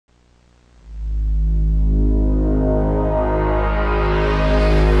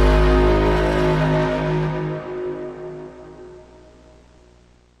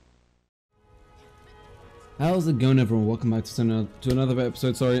How's it going, everyone? Welcome back to another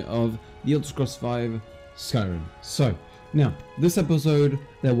episode, of The Elder Scrolls V Skyrim. So, now, this episode,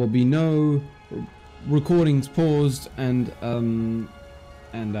 there will be no recordings paused and then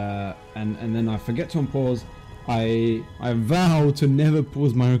I forget to unpause. I vow to never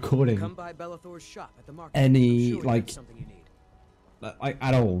pause my recording. Come by Belethor's shop at the market. Any, sure like, something you need.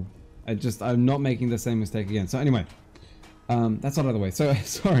 at all. I'm not making the same mistake again. So anyway, that's out of the way. So,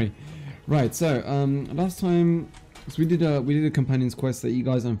 sorry. Right, so last time, so we did a companion's quest that you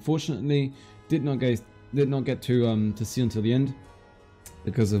guys unfortunately did not get to see until the end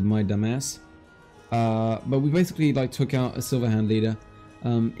because of my dumbass. But we basically like took out a silver hand leader.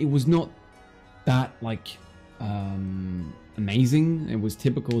 It was not that like amazing. It was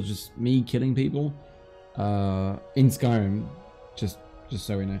typical, just me killing people in Skyrim, just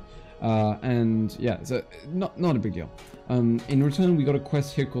so we know. And yeah, so not a big deal. In return, we got a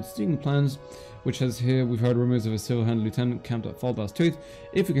quest here called Stealing Plans, which has here, we've heard rumors of a silver-handed lieutenant camped at Fallbar's Tooth.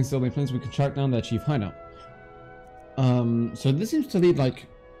 If we can steal their plans, we can track down their chief hideout. So this seems to lead like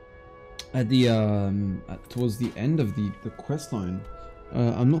at the towards the end of the quest line.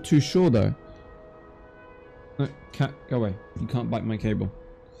 I'm not too sure though. No, cat, go away. You can't bite my cable.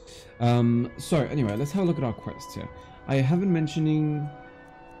 So anyway, let's have a look at our quests here. I have been mentioning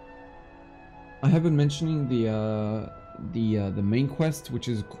the main quest, which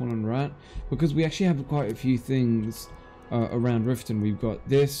is Corn and Rat, because we actually have quite a few things around Riften. We've got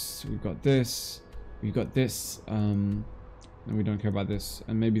this, we've got this, and we don't care about this,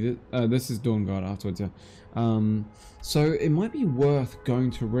 and maybe this is Dawnguard afterwards. Yeah. So it might be worth going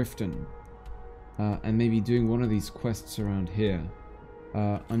to Riften and maybe doing one of these quests around here.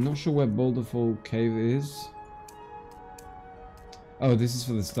 I'm not sure where Boulderfall Cave is. Oh, this is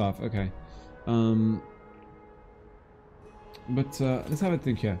for the staff. Okay. But let's have a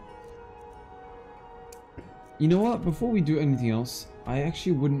think here. You know what? Before we do anything else, I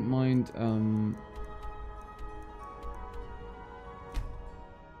actually wouldn't mind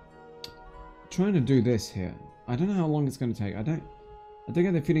trying to do this here. I don't know how long it's going to take. I don't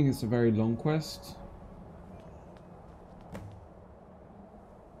get the feeling it's a very long quest.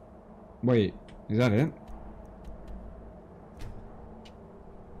 Wait, is that it?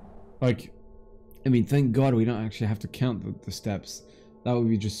 Like, I mean, thank God we don't actually have to count the steps. That would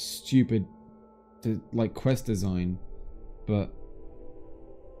be just stupid, like, quest design. But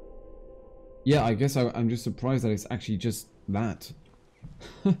yeah, I guess I'm just surprised that it's actually just that.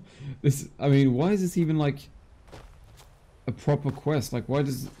 I mean, why is this even like a proper quest? Like, why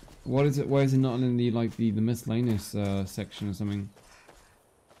is it not in the like the miscellaneous section or something?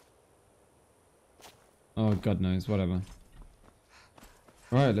 Oh, God knows, whatever.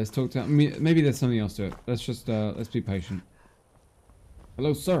 Alright, let's talk to... maybe there's something else to it. Let's just, let's be patient.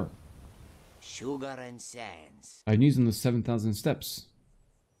 Hello, sir. Sugar and sands. I news on the 7,000 steps.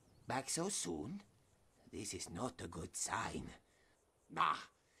 Back so soon? This is not a good sign. Ah,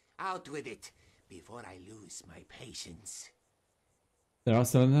 out with it, before I lose my patience. There are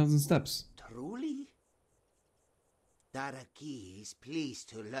 7,000 steps. Truly? Daraki is pleased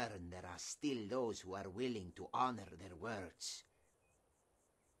to learn there are still those who are willing to honor their words.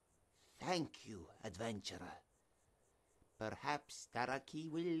 Thank you, adventurer. Perhaps Daraki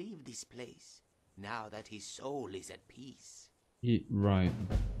will leave this place, now that his soul is at peace. Right.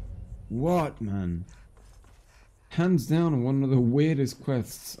 What, man? Hands down, one of the weirdest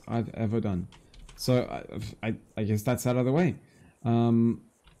quests I've ever done. So, I guess that's out of the way.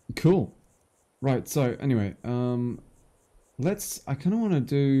 Cool. Right, so, anyway, I kind of want to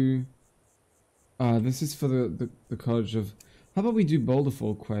do... this is for the College of... How about we do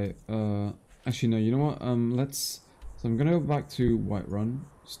Boulderfall Quay? Actually, no, you know what? So I'm gonna go back to Whiterun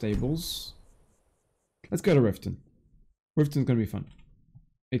Stables. Let's go to Riften. Riften's gonna be fun.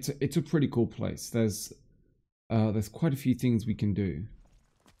 It's a pretty cool place. There's quite a few things we can do.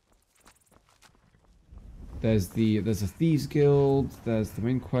 There's a Thieves Guild. There's the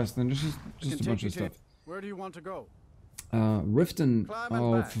main quest, and there's just a bunch of stuff. Where do you want to go? Riften.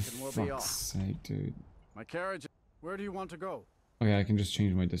 Oh, back for and we'll be fuck's sake, dude. My carriage. Where do you want to go? Okay, I can just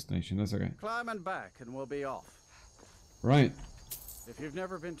change my destination. That's okay. Climb and back, and we'll be off. Right. If you've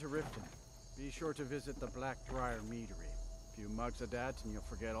never been to Riften, be sure to visit the Blackbriar Meadery. A few mugs of that, and you'll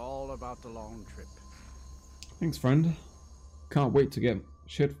forget all about the long trip. Thanks, friend. Can't wait to get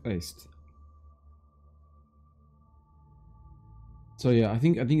shit-faced. So yeah, I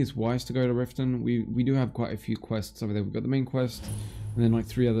think it's wise to go to Riften. We do have quite a few quests over there. We've got the main quest, and then like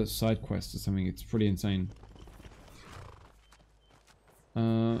 3 other side quests or something. It's pretty insane.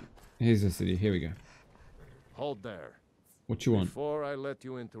 Here's the city. Here we go. Hold there. What you want? Before I let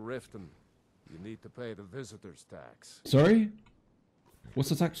you into Riften, You need to pay the visitor's tax. Sorry? What's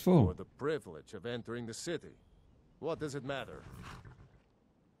the tax For for? the privilege of entering the city. What does it matter?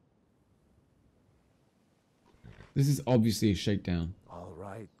 This is obviously a shakedown. All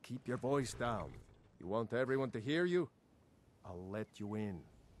right, keep your voice down. You want everyone to hear you? I'll let you in.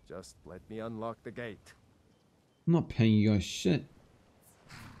 Just let me unlock the gate. I'm not paying you guys shit.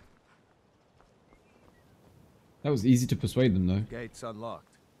 That was easy to persuade them, though. Gate's unlocked.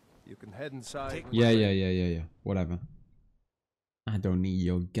 You can head inside. Yeah. Whatever. I don't need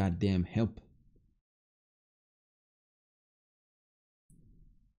your goddamn help.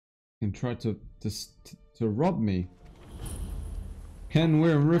 And try to rob me. Ken,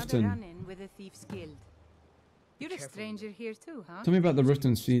 we're in Another Riften. run-in with the Thieves Guild. You're a stranger here too, huh? Tell me about the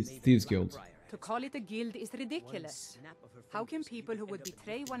Riften Thieves Guild. To call it a guild is ridiculous. How can people who would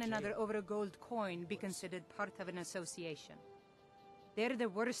betray one another over a gold coin be considered part of an association? They're the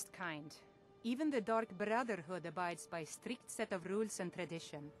worst kind. Even the Dark Brotherhood abides by a strict set of rules and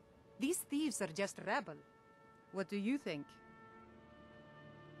tradition. These thieves are just rabble. What do you think?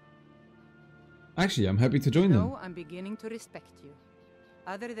 Actually, I'm happy to join them. No, I'm beginning to respect you.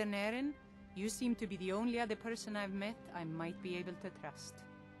 Other than Eren, you seem to be the only other person I've met I might be able to trust.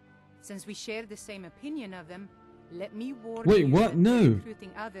 Since we share the same opinion of them, let me warn you. Wait, what? that No. they're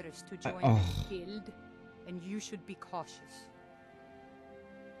recruiting others to join the guild, and you should be cautious.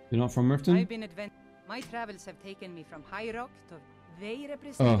 You're not from Riften? I've been my travels have taken me from High Rock to they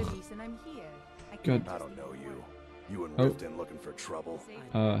represent the reason I'm here. God. I don't know you. You in Oh. Riften looking for trouble?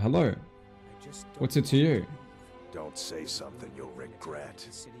 Hello. What's it to you? Don't say something you'll regret.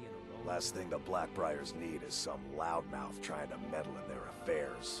 Last thing the Blackbriars need is some loudmouth trying to meddle in their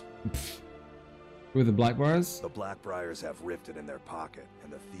affairs. With the Blackbriars? The Blackbriars have Riften in their pocket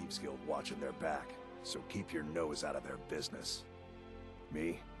and the Thieves Guild watching their back, so keep your nose out of their business.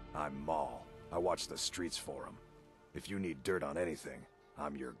 Me? I'm Maul. I watch the streets for them. If you need dirt on anything,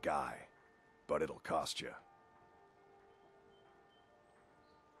 I'm your guy. But it'll cost you.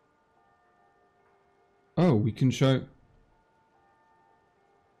 Oh, we can show...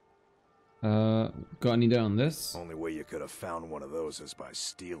 got any down on this? Only way you could have found one of those is by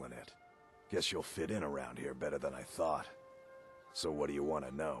stealing it. Guess you'll fit in around here better than I thought. So what do you want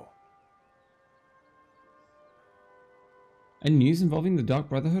to know? Any news involving the Dark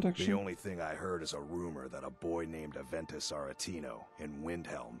Brotherhood, actually? The only thing I heard is a rumor that a boy named Aventus Aretino in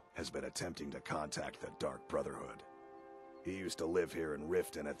Windhelm has been attempting to contact the Dark Brotherhood. He used to live here in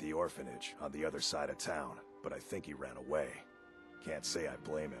Riften at the orphanage on the other side of town, but I think he ran away. Can't say I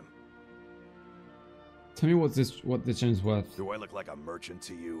blame him. Tell me what this gem's worth. Do I look like a merchant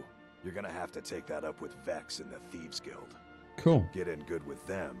to you? You're gonna have to take that up with Vex in the Thieves Guild. Cool. Get in good with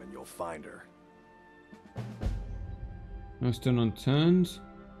them and you'll find her. No stone unturned.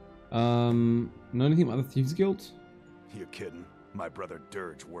 Know anything about the Thieves Guild? You kidding? My brother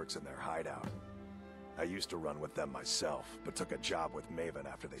Dirge works in their hideout. I used to run with them myself, but took a job with Maven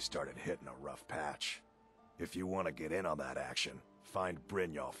after they started hitting a rough patch. If you want to get in on that action, find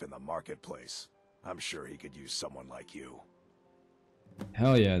Brynjolf in the marketplace. I'm sure he could use someone like you.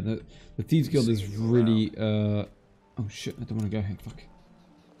 Hell yeah, the Thieves Guild is really, oh shit, I don't want to go here, fuck.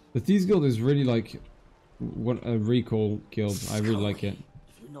 The Thieves Guild is really like, what a recall guild, I really like it.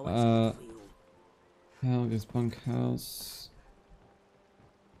 Hell, there's bunkhouse.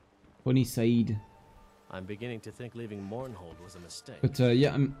 Bunny Side. I'm beginning to think leaving Mournhold was a mistake. But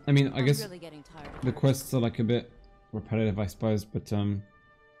yeah, I mean, I guess really getting tired of the her. quests are like a bit repetitive, I suppose, but I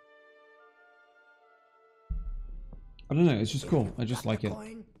don't know, it's just cool. I just like it.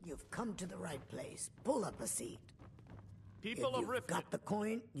 Coin, you've come to the right place. Pull up a seat. People If of you've Riften, got the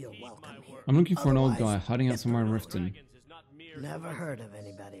coin, you're welcome here. I'm looking for an old guy Otherwise, hiding out hit the somewhere in road. Riften. Never heard of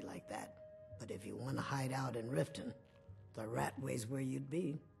anybody like that. But if you want to hide out in Riften, the Ratway's where you'd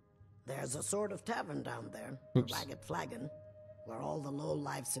be. There's a sort of tavern down there, the Oops. Ragged Flagon, where all the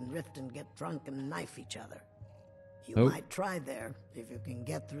lowlifes in Riften get drunk and knife each other. You Oh. might try there if you can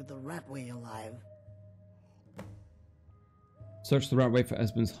get through the Ratway alive. Search the right way for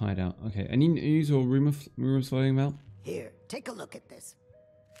Esbon's hideout. Okay, any news or rumors floating about? Here, take a look at this.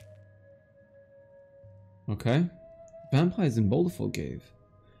 Okay. Vampires in Boulderfall Cave.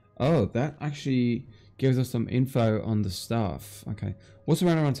 Oh, that actually gives us some info on the staff. Okay. What's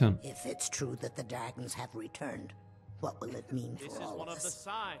around town? If it's true that the dragons have returned, what will it mean this for is all one of of the us?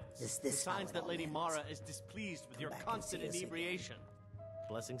 signs. Is The this how signs it that all Lady ends? Mara is displeased with Come your back and constant see us again. inebriation.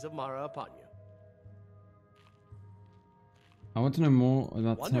 Blessings of Mara upon you. I want to know more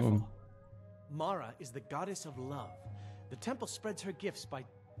about Wonderful. Mara is the goddess of love. The temple spreads her gifts by...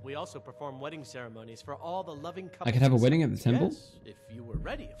 We also perform wedding ceremonies for all the loving couples. I could have a in wedding sight. at the temple? Yes, if you were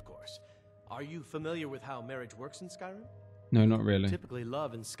ready, of course. Are you familiar with how marriage works in Skyrim? No, not really. Typically,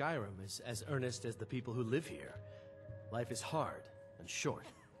 love in Skyrim is as earnest as the people who live here. Life is hard and short,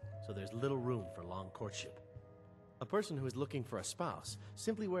 so there's little room for long courtship. A person who is looking for a spouse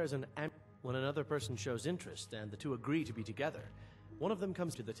simply wears an when another person shows interest and the two agree to be together, one of them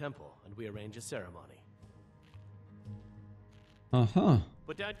comes to the temple and we arrange a ceremony. Uh-huh.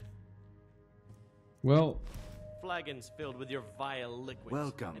 But Dad, Well, flagons filled with your vile liquids.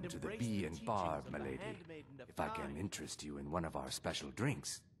 Welcome and to the embrace Bee and teachings Barb, of the milady. handmaiden of If I can time. interest you in one of our special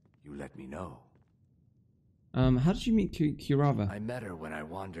drinks, you let me know. how did you meet Kirava? I met her when I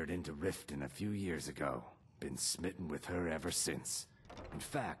wandered into Riften a few years ago. Been smitten with her ever since. In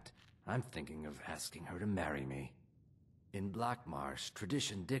fact, I'm thinking of asking her to marry me. In Blackmarsh,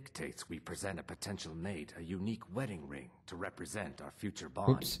 tradition dictates we present a potential mate a unique wedding ring to represent our future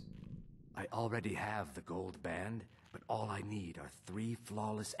bond. Oops. I already have the gold band, but all I need are 3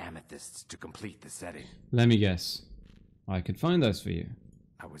 flawless amethysts to complete the setting. Let me guess. I could find those for you.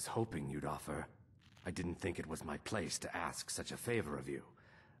 I was hoping you'd offer. I didn't think it was my place to ask such a favor of you.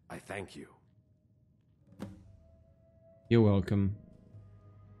 I thank you. You're welcome.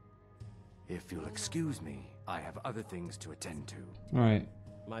 If you'll excuse me, I have other things to attend to. Alright.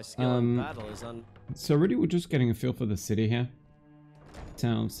 My skill in battle is So really we're just getting a feel for the city here.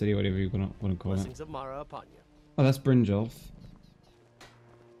 Town, city, whatever you want to call it. blessings of Mara upon you. Oh, that's Brynjolf.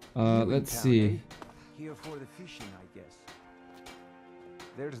 Let's see. Here for the fishing, I guess.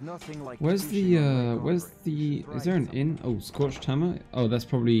 There's nothing like Where's fishing on Lake where's Aubrey. the, You should is there an try inn? Oh, Scorched Hammer? Oh, that's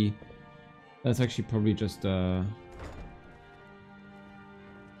actually probably just, yeah,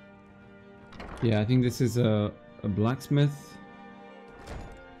 I think this is a blacksmith.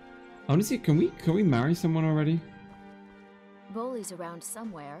 I want to see, can we marry someone already? Bolly's around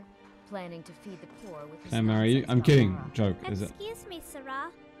somewhere, planning to feed the poor with his Can I marry you? nonsense I'm about kidding. Mara. Joke, is it? Excuse me,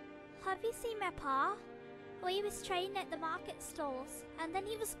 Sarah. Have you seen my pa? Well, he was trading at the market stalls, and then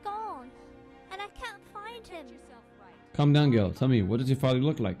he was gone. And I can't find him. Calm down, girl. Tell me, what does your father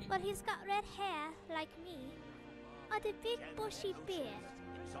look like? But he's got red hair, like me. And a big bushy beard.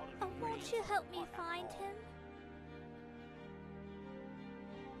 Oh, won't you help me find him?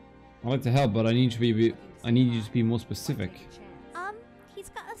 I'd like to help, but I need you to be more specific. He's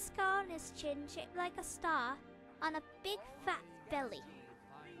got a scar on his chin shaped like a star, on a big fat belly.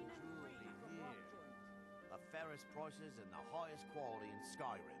 The fairest prices and the highest quality in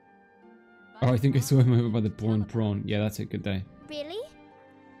Skyrim. Oh, I think I saw him over by the prawn. Yeah, that's it. Good day. Really?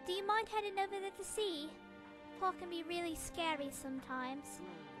 Do you mind heading over there to see? Paul can be really scary sometimes,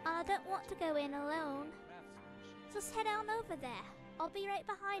 and I don't want to go in alone. Just head on over there. I'll be right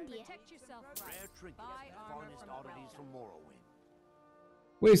behind you. Rare trinkets and finest oddities from Morrowind.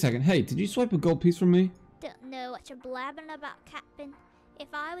 Wait a second. Hey, did you swipe a gold piece from me? Don't know what you're blabbing about, Captain. If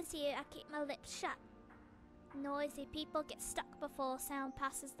I was you, I'd keep my lips shut. Noisy people get stuck before sound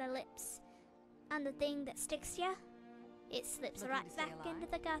passes their lips. And the thing that sticks you, it slips right back into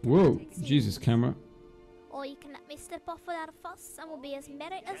the gutter. Whoa, Jesus, camera. Or you can let me slip off without a fuss, and we'll be as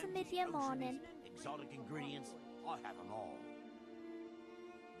merry as a midyear morning. Exotic ingredients, I have them all.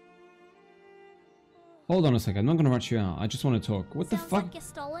 Hold on a second. I'm not gonna rush you out. I just want to talk. What the Sounds fuck? like you're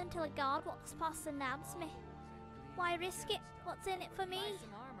stolen till a guard walks past and nabs me. Why risk it? What's in it for me?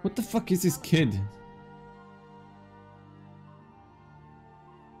 What the fuck is this kid?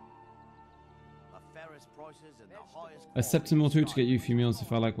 The fairest prices and the highest A septim or two to get you a few meals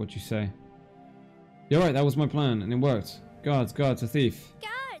if I like what you say. You're right. That was my plan, and it worked. Guards, a thief.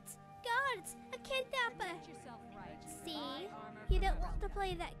 Guards! Guards! A kidnapper! See? You don't want to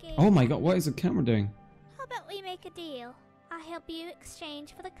play that game. Oh my god, what is the camera doing? How about we make a deal? I help you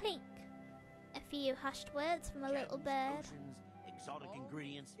exchange for the clink. A few hushed words from a little bird. exotic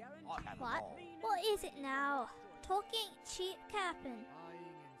ingredients, I have them What? all. What is it now? Talking cheap, Captain.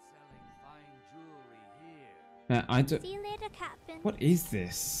 I don't. See you later, Captain. What is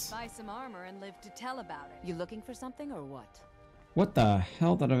this? Buy some armor and live to tell about it. You looking for something or what? What the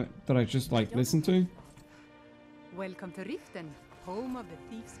hell did I just like listen to? Welcome to Riften, home of the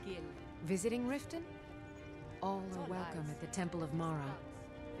Thieves Guild. Visiting Riften? All are welcome at the Temple of Mara.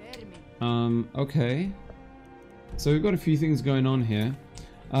 Okay. So we've got a few things going on here.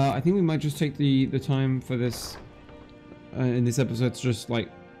 I think we might just take the time for this in this episode to just like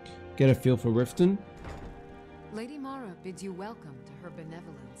get a feel for Riften. Lady Mara bids you welcome to her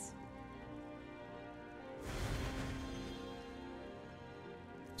benevolence.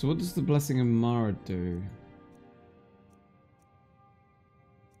 So what does the Blessing of Mara do?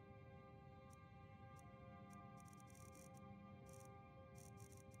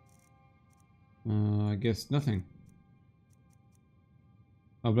 I guess nothing.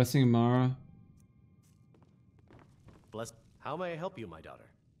 Oh, A blessing, Mara. Bless. How may I help you, my daughter?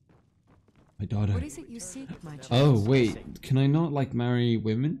 My daughter. What is it you seek, my child? Oh wait, can I not like marry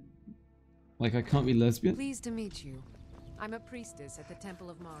women? Like I can't be lesbian? Pleased to meet you. I'm a priestess at the Temple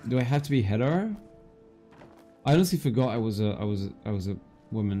of Mara. Do I have to be hetero? I honestly forgot I was a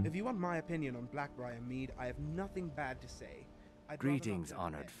woman. If you want my opinion on Blackbriar Mead, I have nothing bad to say. Greetings,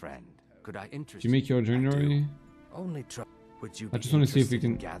 honored friend. Could I interest Did you make your itinerary? Only would you I be just want to see if we interested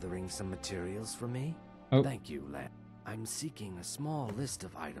in can gathering some materials for me? Oh. Thank you, lad. I'm seeking a small list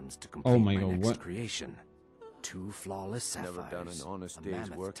of items to Oh complete my my God, next what? creation. 2 flawless sapphires, Never done an honest a day's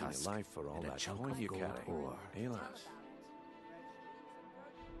mammoth work in tusk, your life for all and a that chunk coin of you gold carry. ore. Hey, lass.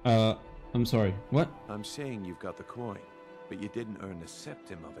 I'm sorry. What? I'm saying you've got the coin, but you didn't earn a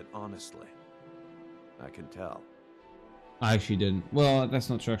septim of it honestly. I can tell. I actually didn't. Well, that's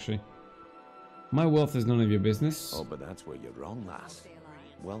not true actually. My wealth is none of your business. Oh, but that's where you're wrong, lass.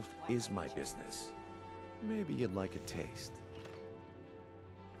 Wealth is my business. Maybe you'd like a taste.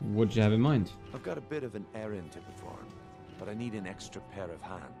 What'd you have in mind? I've got a bit of an errand to perform, but I need an extra pair of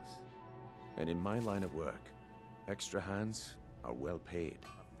hands. And in my line of work, extra hands are well paid.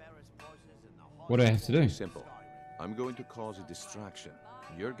 What do I have to do? Simple. I'm going to cause a distraction.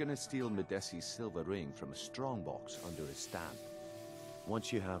 You're gonna steal Medesi's silver ring from a strongbox under his stand.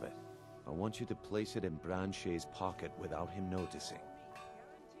 Once you have it, I want you to place it in Branche's pocket without him noticing.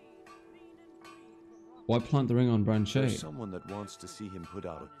 Why plant the ring on Branche? There's someone that wants to see him put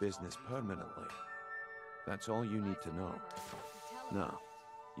out of business permanently. That's all you need to know. Now,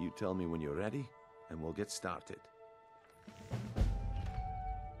 you tell me when you're ready, and we'll get started.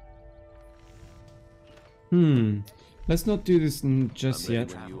 Let's not do this just I'm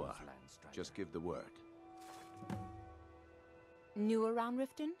ready yet. when you are. Just give the word. New around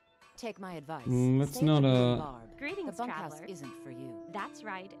Riften? Take my advice. Let's Stay not, with the barb. Greetings, The bunkhouse traveler. isn't for you. That's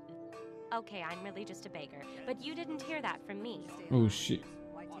right. Okay, I'm really just a beggar, but you didn't hear that from me. Oh shit.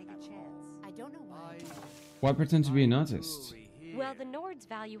 Why take a chance? I don't know why. Why pretend to be an artist? Well, the Nords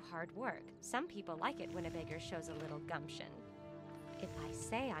value hard work. Some people like it when a beggar shows a little gumption. If I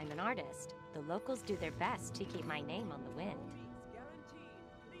say I'm an artist, the locals do their best to keep my name on the wind.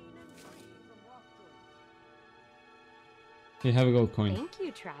 Here, have a gold coin. Thank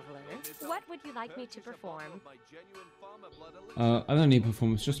you, traveler. What would you like me to perform? I don't need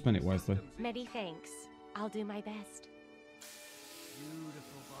performance, just spend it wisely. Many thanks. I'll do my best.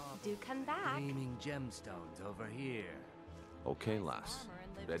 Do come back. Gleaming gemstones over here. Okay, lass.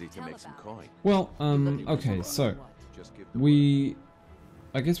 Ready to make some coin. Well, okay, so Just give the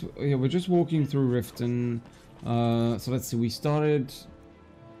I guess yeah, we're just walking through Riften. So let's see, we started.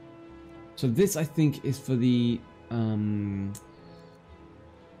 So this I think is for the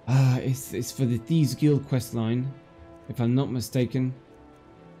it's for the Thieves Guild quest line, if I'm not mistaken.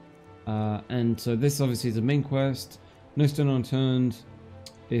 And so this obviously is the main quest. No Stone Unturned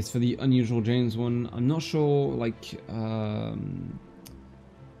is for the Unusual James one. I'm not sure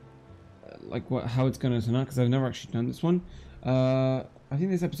how it's going to turn out because I've never actually done this one. I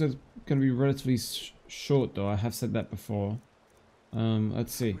think this episode is going to be relatively short though. I have said that before.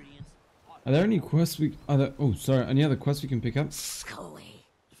 Let's see. Are there any quests any other quests we can pick up? Go away.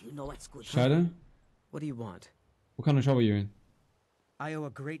 If you know what's good. Shadow? What do you want? What kind of trouble are you in? I owe a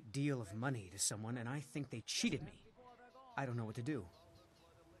great deal of money to someone, and I think they cheated me. I don't know what to do.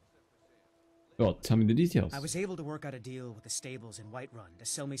 Well, tell me the details. I was able to work out a deal with the stables in Whiterun to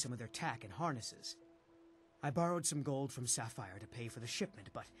sell me some of their tack and harnesses. I borrowed some gold from Sapphire to pay for the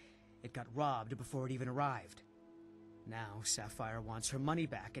shipment, but it got robbed before it even arrived. Now Sapphire wants her money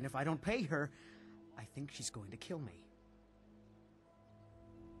back, and if I don't pay her, I think she's going to kill me.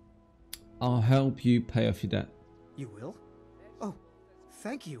 I'll help you pay off your debt. You will? Oh,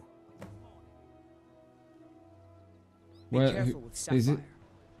 thank you. Be Where careful with is Sapphire. it?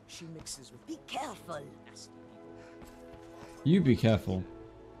 She mixes with... Be careful. You be careful.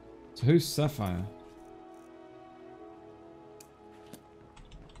 So who's Sapphire?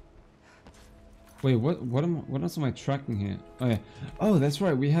 Wait, what else am I tracking here? Oh yeah. Oh, that's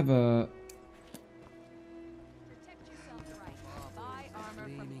right. We have a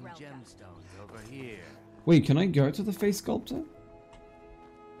Gleaming gemstones over here. Wait, can I go to the face sculptor?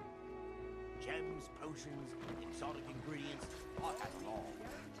 Gems, potions, exotic ingredients, I have them all.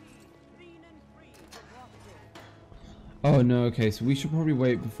 Oh no, okay, so we should probably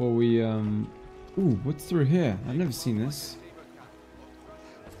wait before we Ooh, what's through here? I've never seen this.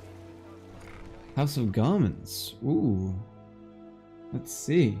 House of Garments. Ooh. Let's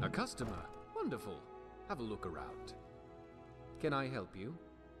see. A customer. Wonderful. Have a look around. Can I help you?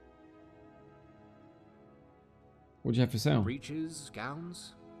 What do you have for sale? Breeches,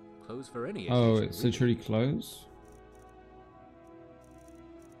 gowns, Closed for any Oh, occasion, it's literally closed?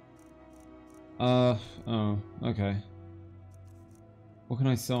 Oh, okay. What can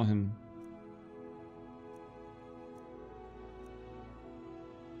I sell him?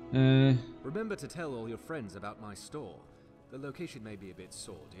 Remember to tell all your friends about my store. The location may be a bit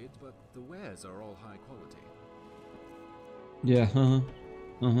sordid, but the wares are all high quality. Yeah,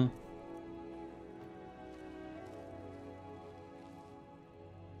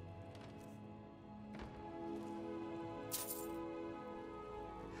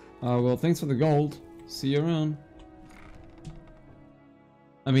 well, thanks for the gold. See you around.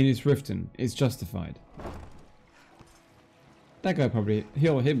 I mean, it's Riften. It's justified. That guy probably...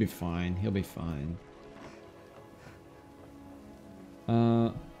 He'll be fine. He'll be fine.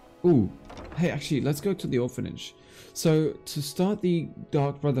 Ooh. Hey, actually, let's go to the orphanage. So, to start the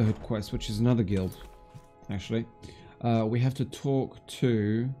Dark Brotherhood quest, which is another guild, actually, we have to talk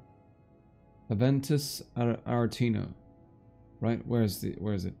to Aventus Aretino. Right? Where is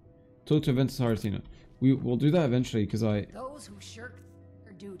it? Talk to Aventus Aretino. We'll do that eventually, because Those who shirk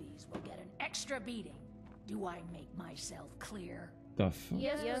their duties will get an extra beating. Do I make myself clear? The fuck?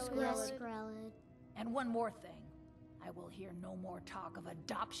 Yes, Grelid. And one more thing. I will hear no more talk of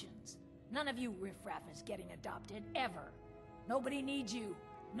adoptions. None of you riffraff is getting adopted, ever. Nobody needs you.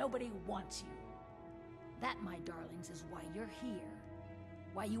 Nobody wants you. That, my darlings, is why you're here.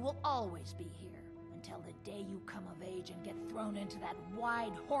 Why you will always be here, until the day you come of age and get thrown into that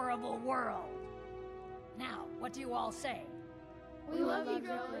wide, horrible world. Now, what do you all say? We love you,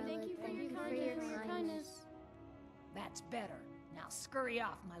 Grelid. Thank you for your kindness. That's better. Now scurry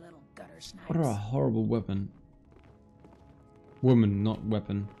off, my little gutter snipes. What a horrible weapon. Woman, not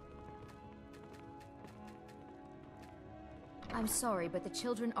weapon. I'm sorry, but the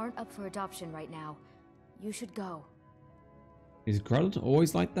children aren't up for adoption right now. You should go. Is Grelod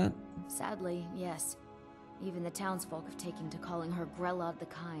always like that? Sadly, yes. Even the townsfolk have taken to calling her Grelod the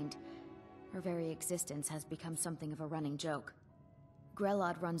Kind. Her very existence has become something of a running joke.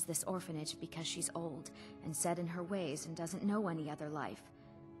 Grelod runs this orphanage because she's old and set in her ways and doesn't know any other life.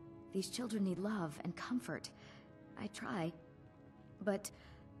 These children need love and comfort. I try, but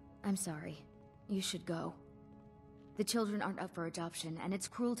I'm sorry. You should go. The children aren't up for adoption, and it's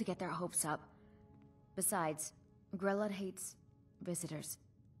cruel to get their hopes up. Besides, Grelod hates visitors.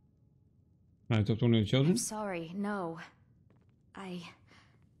 Can I adopt one of the children? I'm sorry, no. I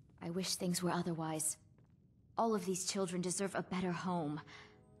wish things were otherwise. All of these children deserve a better home.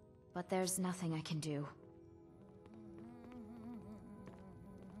 But there's nothing I can do.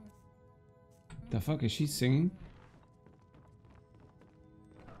 The fuck is she singing?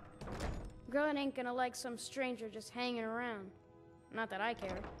 Grelid ain't gonna like some stranger just hanging around. Not that I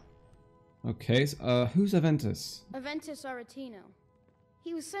care. Okay, so, who's Aventus? Aventus Aretino.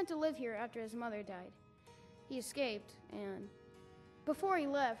 He was sent to live here after his mother died. He escaped, and before he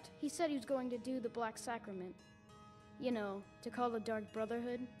left, he said he was going to do the Black Sacrament. You know, to call the Dark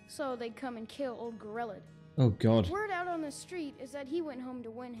Brotherhood, so they'd come and kill old Grelid. Oh god. Word out on the street is that he went home to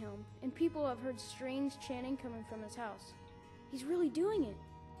Windhelm, and people have heard strange chanting coming from his house. He's really doing it.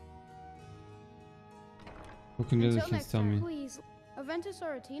 What can the other Until kids next tell time, me? please. Aventus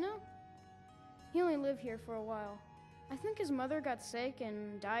Aretino? He only lived here for a while. I think his mother got sick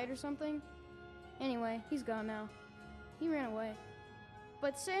and died or something. Anyway, he's gone now. He ran away.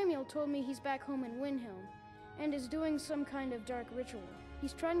 But Samuel told me he's back home in Windhelm and is doing some kind of dark ritual.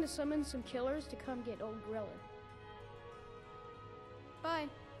 He's trying to summon some killers to come get old Grelid. Bye.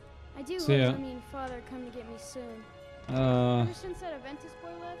 I do hope Mommy and Father come to get me soon. Ever since that Aventus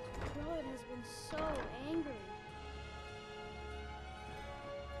boy left, Grelid has been so angry.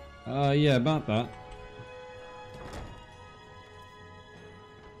 Yeah, about that.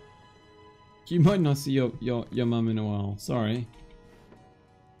 You might not see your mum in a while. Sorry.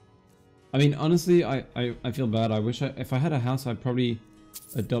 I mean, honestly, I feel bad. I wish if I had a house, I'd probably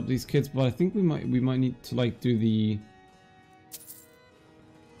adopt these kids. But I think we might need to like do the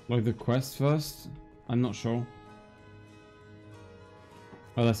quest first. I'm not sure.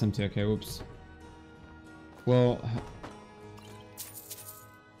 Oh, that's empty. Okay, whoops. Well,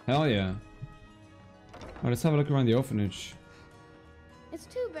 hell yeah. Alright, let's have a look around the orphanage. It's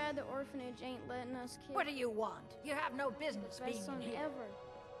too bad the orphanage ain't letting us kids. What do you want? You have no business being Best son here. ever.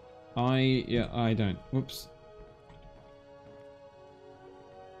 I don't. Whoops.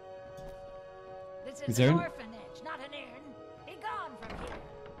 This is an orphanage, not an inn. Be gone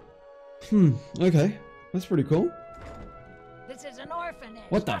from here. Okay. That's pretty cool. This is an orphanage,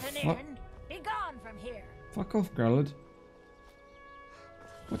 What the not an fuck? inn. Be gone from here. Fuck off, Grelod.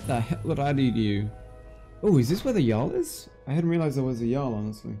 What the hell did I do to you? Oh, is this where the Jarl is? I hadn't realized there was a Jarl,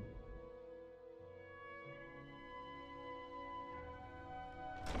 honestly.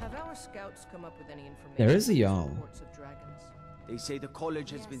 Have our scouts come up with any information? There is a on Jarl. reports of dragons? They say the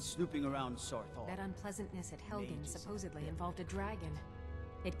college has been snooping around Sarthal. That unpleasantness at Helgen supposedly involved a dragon.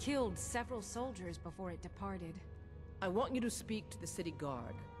 It killed several soldiers before it departed. I want you to speak to the city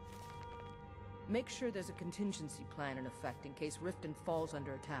guard. Make sure there's a contingency plan in effect in case Riften falls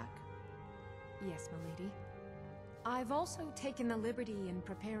under attack. Yes, milady. I've also taken the liberty in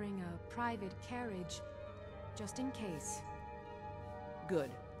preparing a private carriage, just in case. Good.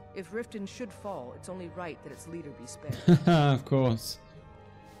 If Riften should fall, it's only right that its leader be spared. Of course.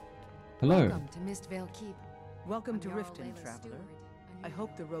 Hello. Welcome to Mistvale Keep. Welcome to Jarl Riften, Layla's traveler. steward, I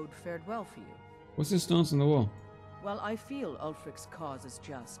hope the road fared well for you. What's this stance on the wall? While I feel Ulfric's cause is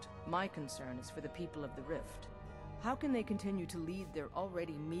just, my concern is for the people of the Rift. How can they continue to lead their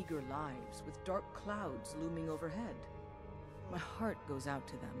already meager lives with dark clouds looming overhead? My heart goes out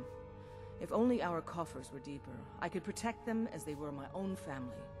to them. If only our coffers were deeper, I could protect them as they were my own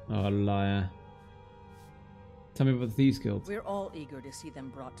family. Oh, liar. Tell me about the Thieves Guild. We're all eager to see them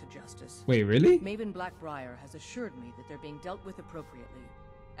brought to justice. Wait, really? Maven Blackbriar has assured me that they're being dealt with appropriately.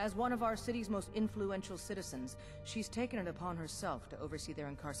 As one of our city's most influential citizens, she's taken it upon herself to oversee their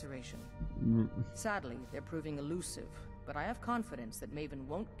incarceration. Sadly, they're proving elusive, but I have confidence that Maven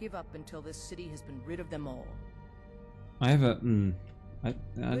won't give up until this city has been rid of them all. I have a... I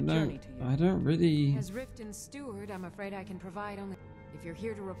don't really... As Riften's steward, I'm afraid I can provide only... If you're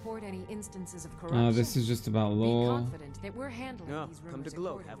here to report any instances of corruption... this is just about law. Be confident that we're handling these rumors come to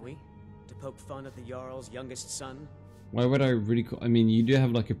gloat, have we? To poke fun at the Jarl's youngest son? Why would I really call... I mean, you do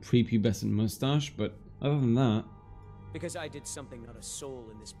have like a prepubescent mustache, but other than that... Because I did something not a soul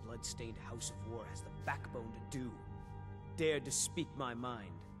in this blood-stained house of war has the backbone to do. Dared to speak my mind.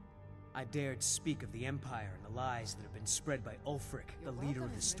 I dared speak of the Empire and the lies that have been spread by Ulfric, the leader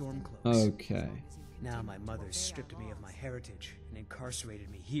of the Stormcloaks. Okay. Now my mother's stripped me of my heritage and incarcerated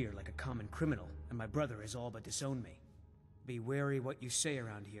me here like a common criminal, and my brother has all but disowned me. Be wary what you say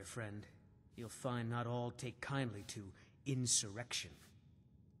around here, friend. You'll find not all take kindly to insurrection.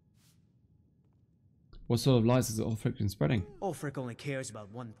 What sort of lies has Ulfric been spreading? Ulfric only cares about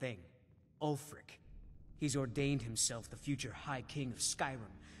one thing. Ulfric. He's ordained himself the future High King of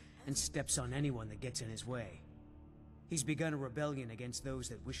Skyrim, and steps on anyone that gets in his way. He's begun a rebellion against those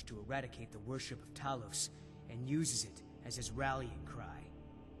that wish to eradicate the worship of Talos, and uses it as his rallying cry.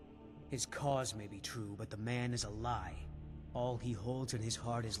 His cause may be true, but the man is a lie. All he holds in his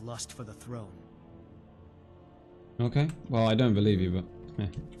heart is lust for the throne. Okay, well, I don't believe you, but...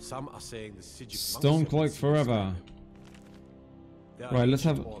 Some are saying the Siege Stormcloak forever. Right, let's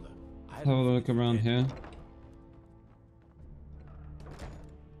have a look around here.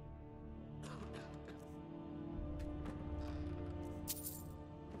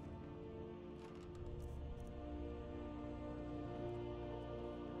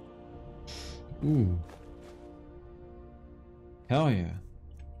 Ooh. Hell yeah.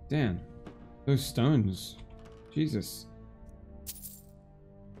 Damn. Those stones. Jesus.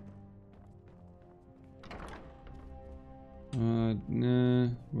 Nah,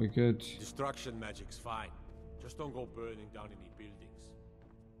 we're good. Destruction magic's fine. Just don't go burning down any buildings.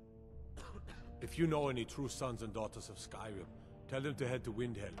 If you know any true sons and daughters of Skyrim, tell them to head to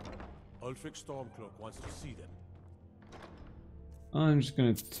Windhelm. Ulfric Stormcloak wants to see them. I'm just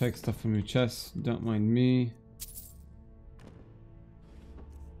gonna take stuff from your chest, don't mind me.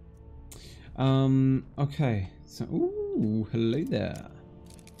 Okay, so, ooh, hello there.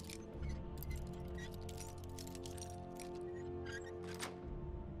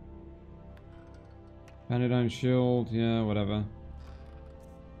 Bandit shield, yeah, whatever.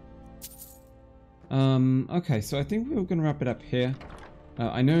 Okay, so I think we're gonna wrap it up here.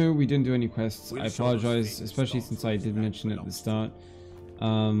 I know we didn't do any quests. I apologize, especially since I did mention it at the start.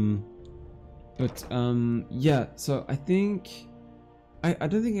 Yeah, so I think... I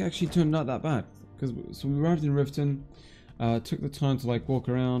don't think it actually turned out that bad. So we arrived in Riften, took the time to like walk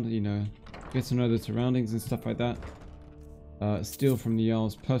around, you know, get to know the surroundings and stuff like that. Steal from the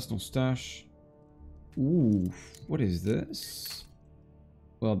Jarl's personal stash. Ooh, what is this?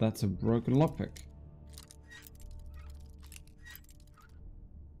 Well, that's a broken lockpick.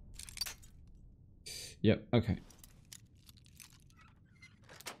 Yep, okay.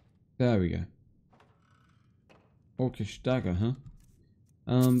 There we go. Orcish dagger, huh?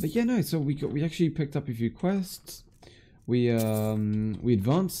 But yeah, no, so we actually picked up a few quests. We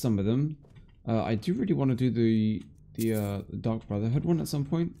advanced some of them. I do really want to do the Dark Brotherhood one at some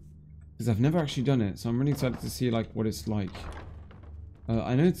point, because I've never actually done it, so I'm really excited to see like what it's like.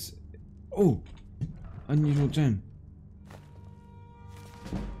 I know it's... Oh! Unusual gem.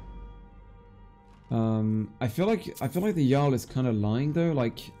 I feel like the Jarl is kind of lying though.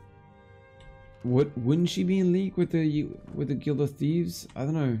 Like, wouldn't she be in league with the Guild of Thieves? I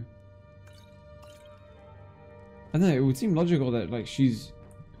don't know. I don't know. It would seem logical that like she's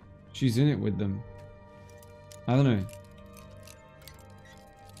in it with them. I don't know.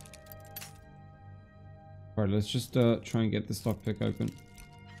 All right, let's just try and get the lockpick open.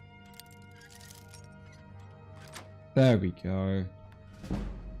 There we go.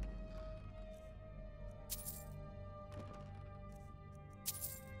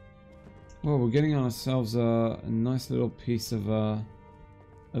 Well, we're getting ourselves a nice little piece of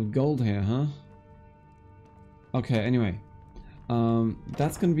gold here, huh? Okay, anyway.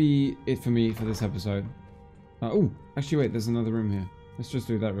 That's gonna be it for me for this episode. Oh, actually wait, there's another room here. Let's just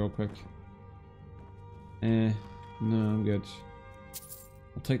do that real quick. No, I'm good.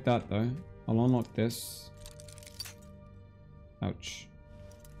 I'll take that though. I'll unlock this. Ouch.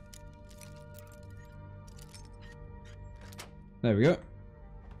 There we go.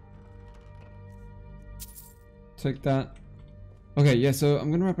 Take that. Okay, yeah, so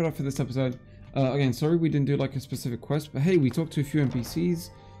I'm gonna wrap it up for this episode. Again, sorry we didn't do like a specific quest, but hey, we talked to a few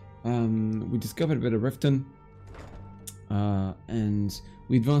NPCs. We discovered a bit of Riften. And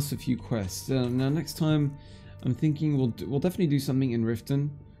we advanced a few quests. Now next time, I'm thinking we'll definitely do something in Riften.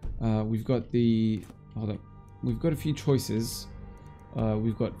 We've got we've got a few choices.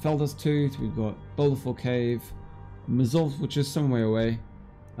 We've got Felder's Tooth, we've got Boulderful Cave, Mazolf, which is some way away.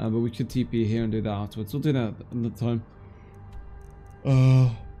 But we could TP here and do that afterwards. We'll do that another time.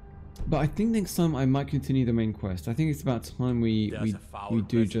 But I think next time I might continue the main quest. I think it's about time we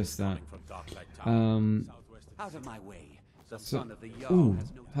do just that. Out of my way. The son of the ooh,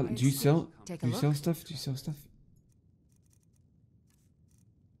 do you sell stuff? Do you sell stuff?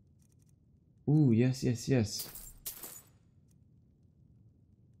 Ooh, yes.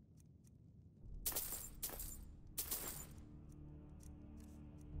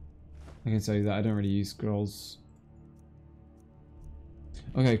 I can tell you that I don't really use scrolls.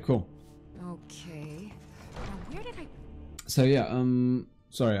 Okay, cool. Okay. Now where did I... So yeah,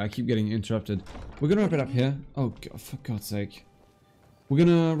 sorry, I keep getting interrupted. We're gonna wrap it up here. Oh, God, for God's sake. We're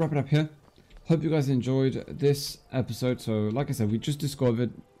gonna wrap it up here. Hope you guys enjoyed this episode. So, like I said, we just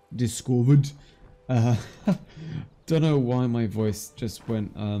discovered. Don't know why my voice just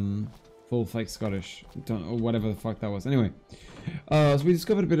went full fake Scottish. Or whatever the fuck that was. Anyway, so we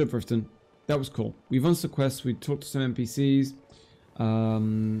discovered a bit of Riften. That was cool. We've answered the quests. We talked to some NPCs.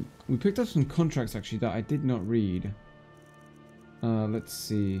 We picked up some contracts actually that I did not read. Let's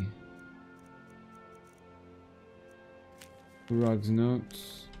see. Rug's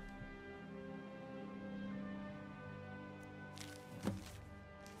notes.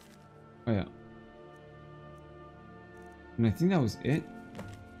 Oh yeah. And I think that was it.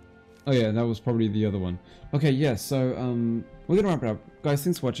 Oh yeah, that was probably the other one. Okay, yeah, so we're gonna wrap it up. Guys,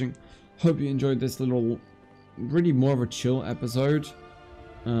 thanks for watching. Hope you enjoyed this little, really more of a chill episode.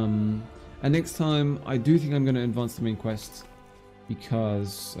 And next time, I do think I'm gonna advance the main quest.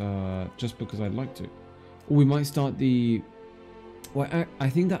 Because, just because I'd like to. Or we might start the... Well, I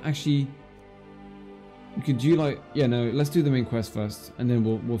think that actually... We could do like... Yeah, no, let's do the main quest first. And then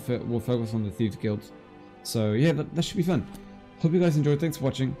we'll focus on the Thieves Guild. So, yeah, that should be fun. Hope you guys enjoyed. Thanks for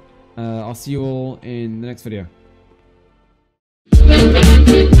watching. I'll see you all in the next video.